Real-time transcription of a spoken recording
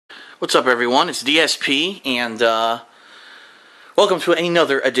What's up, everyone? It's DSP, and welcome to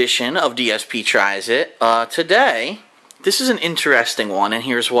another edition of DSP Tries It. Today, this is an interesting one, and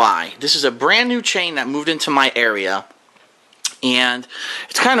here's why. This is a brand new chain that moved into my area, and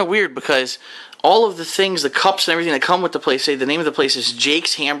it's kind of weird because all of the things, the cups and everything that come with the place, say the name of the place is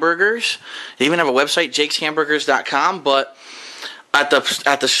Jake's Hamburgers. They even have a website, jakeshamburgers.com, but at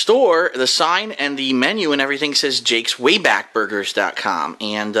the store, the sign and the menu and everything says jakeswaybackburgers.com,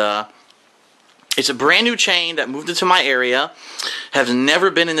 and it's a brand new chain that moved into my area. Have never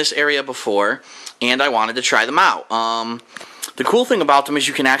been in this area before, and I wanted to try them out. The cool thing about them is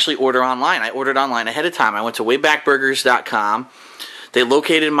you can actually order online. I ordered online ahead of time. I went to waybackburgers.com. They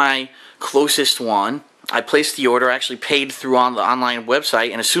located my closest one. I placed the order. I actually paid through on the online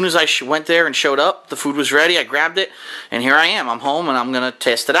website, and as soon as I went there and showed up, the food was ready. I grabbed it, and here I am. I'm home, and I'm going to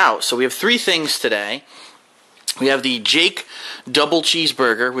test it out. So we have three things today. We have the Jake Double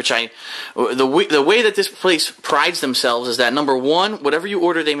Cheeseburger, which the way that this place prides themselves is that, number one, whatever you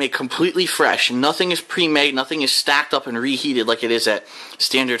order, they make completely fresh. Nothing is pre-made. Nothing is stacked up and reheated like it is at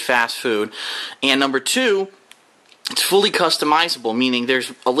standard fast food. And number two, it's fully customizable, meaning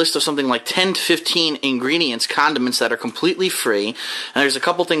there's a list of something like 10 to 15 ingredients, condiments that are completely free, and there's a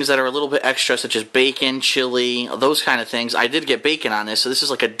couple things that are a little bit extra, such as bacon, chili, those kind of things. I did get bacon on this, so this is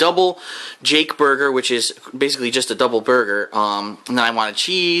like a double Jake burger, which is basically just a double burger. And then I wanted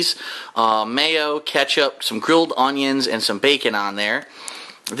cheese, mayo, ketchup, some grilled onions, and some bacon on there.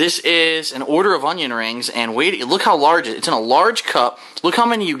 This is an order of onion rings, and wait, look how large it is. It's in a large cup. Look how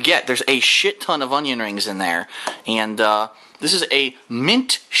many you get. There's a shit ton of onion rings in there. And this is a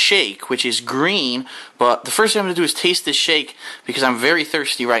mint shake, which is green. But the first thing I'm going to do is taste this shake because I'm very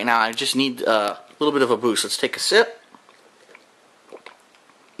thirsty right now. I just need a little bit of a boost. Let's take a sip.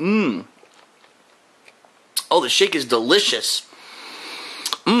 Oh, the shake is delicious.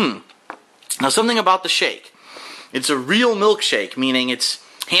 Now, something about the shake. It's a real milkshake, meaning it's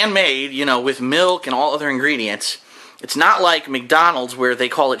handmade, you know, with milk and all other ingredients. It's not like McDonald's where they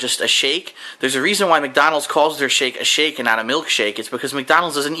call it just a shake. There's a reason why McDonald's calls their shake a shake and not a milkshake. It's because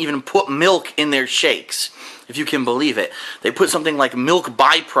McDonald's doesn't even put milk in their shakes, if you can believe it. They put something like milk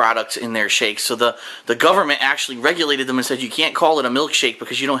byproducts in their shakes. So the government actually regulated them and said you can't call it a milkshake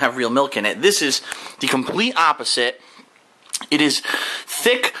because you don't have real milk in it. This is the complete opposite. It is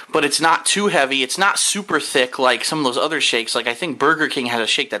thick, but it's not too heavy. It's not super thick like some of those other shakes. Like I think Burger King has a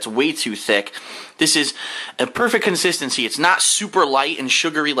shake that's way too thick. This is a perfect consistency. It's not super light and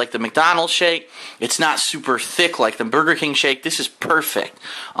sugary like the McDonald's shake. It's not super thick like the Burger King shake. This is perfect.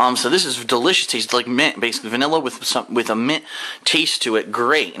 So this is delicious. It tastes like mint, basically vanilla with a mint taste to it.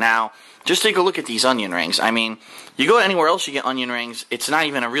 Great. Now, just take a look at these onion rings. I mean, you go anywhere else you get onion rings, it's not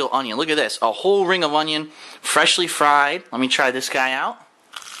even a real onion. Look at this. A whole ring of onion, freshly fried. Let me try this guy out.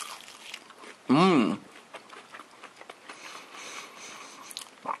 It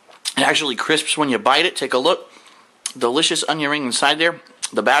actually crisps when you bite it. Take a look. Delicious onion ring inside there.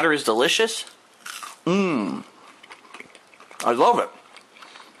 The batter is delicious. I love it.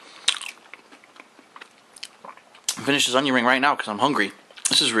 Finish this onion ring right now because I'm hungry.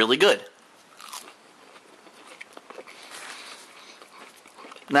 This is really good.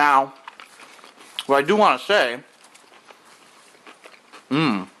 Now, what I do want to say,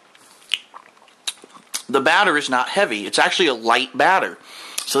 the batter is not heavy. It's actually a light batter.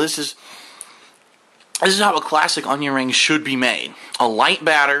 So this is how a classic onion ring should be made. A light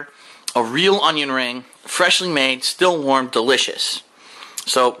batter, a real onion ring, freshly made, still warm, delicious.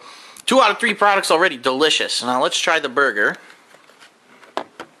 So, 2 out of 3 products already delicious. Now let's try the burger.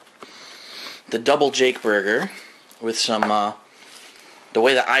 The double Jake burger with some, the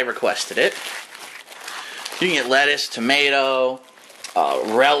way that I requested it. You can get lettuce, tomato,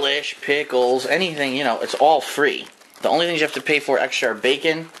 relish, pickles, anything, you know, it's all free. The only things you have to pay for extra are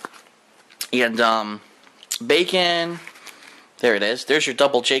bacon and, bacon. There it is. There's your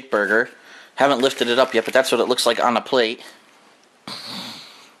double Jake burger. Haven't lifted it up yet, but that's what it looks like on a plate.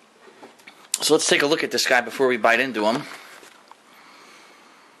 So let's take a look at this guy before we bite into him.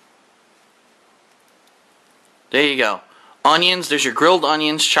 There you go. Onions, there's your grilled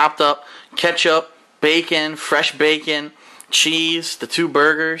onions, chopped up, ketchup, bacon, fresh bacon, cheese, the 2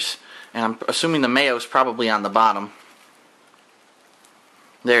 burgers, and I'm assuming the mayo is probably on the bottom.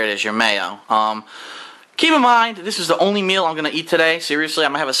 There it is, your mayo. Keep in mind, this is the only meal I'm going to eat today. Seriously,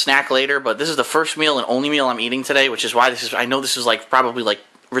 I'm going to have a snack later, but this is the first meal and only meal I'm eating today, which is why I know this is like probably like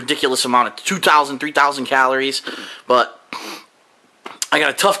ridiculous amount of 2,000, 3,000 calories, but I got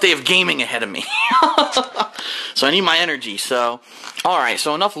a tough day of gaming ahead of me. So I need my energy. So, alright,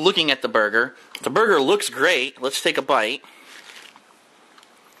 so enough looking at the burger. The burger looks great. Let's take a bite.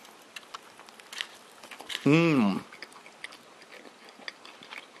 Mmm.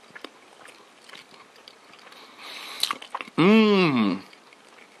 Mmm.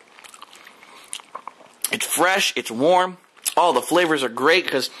 It's fresh, it's warm. All the flavors are great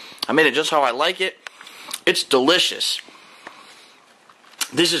because I made it just how I like it. It's delicious.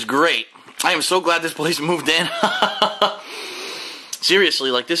 This is great. I am so glad this place moved in.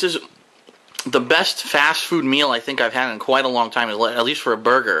 Seriously, like, this is the best fast food meal I think I've had in quite a long time, at least for a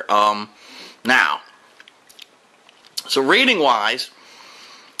burger. Now, so rating-wise,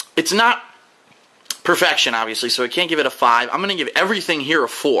 it's not perfection, obviously, so I can't give it a 5. I'm going to give everything here a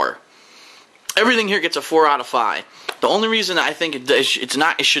 4. Everything here gets a 4 out of 5. The only reason I think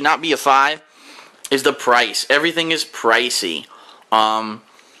it should not be a 5 is the price. Everything is pricey.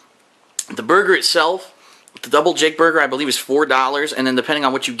 The burger itself, the double Jake burger, I believe is $4, and then depending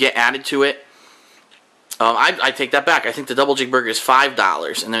on what you get added to it, I take that back. I think the double Jake burger is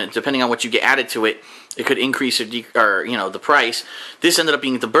 $5, and then depending on what you get added to it, it could increase or you know, the price. This ended up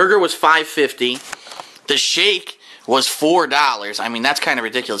being, the burger was $5.50. The shake was $4. I mean, that's kind of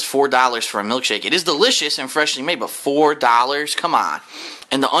ridiculous. $4 for a milkshake. It is delicious and freshly made, but $4? Come on.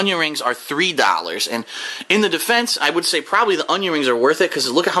 And the onion rings are $3. And in the defense, I would say probably the onion rings are worth it because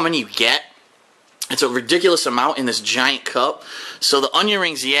look at how many you get. It's a ridiculous amount in this giant cup. So the onion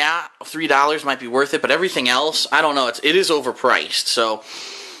rings, yeah, $3 might be worth it, but everything else, I don't know. It is overpriced. So,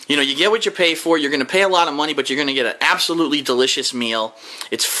 you know, you get what you pay for. You're going to pay a lot of money, but you're going to get an absolutely delicious meal.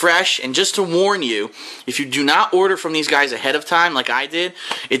 It's fresh, and just to warn you, if you do not order from these guys ahead of time like I did,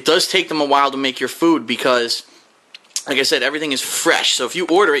 it does take them a while to make your food because, like I said, everything is fresh. So if you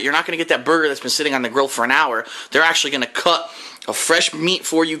order it, you're not going to get that burger that's been sitting on the grill for an hour. They're actually going to cut a fresh meat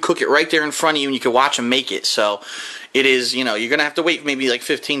for you, cook it right there in front of you, and you can watch them make it. So it is, you know, you're going to have to wait maybe like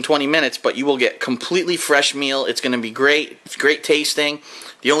 15, 20 minutes, but you will get completely fresh meal. It's going to be great. It's great tasting.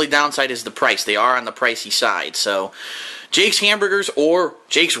 The only downside is the price. They are on the pricey side. So Jake's Hamburgers or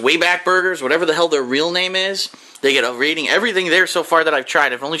Jake's Wayback Burgers, whatever the hell their real name is, they get a rating. Everything there so far that I've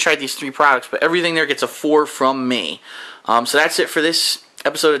tried, I've only tried these 3 products, but everything there gets a 4 from me. So that's it for this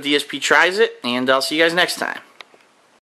episode of DSP Tries It, and I'll see you guys next time.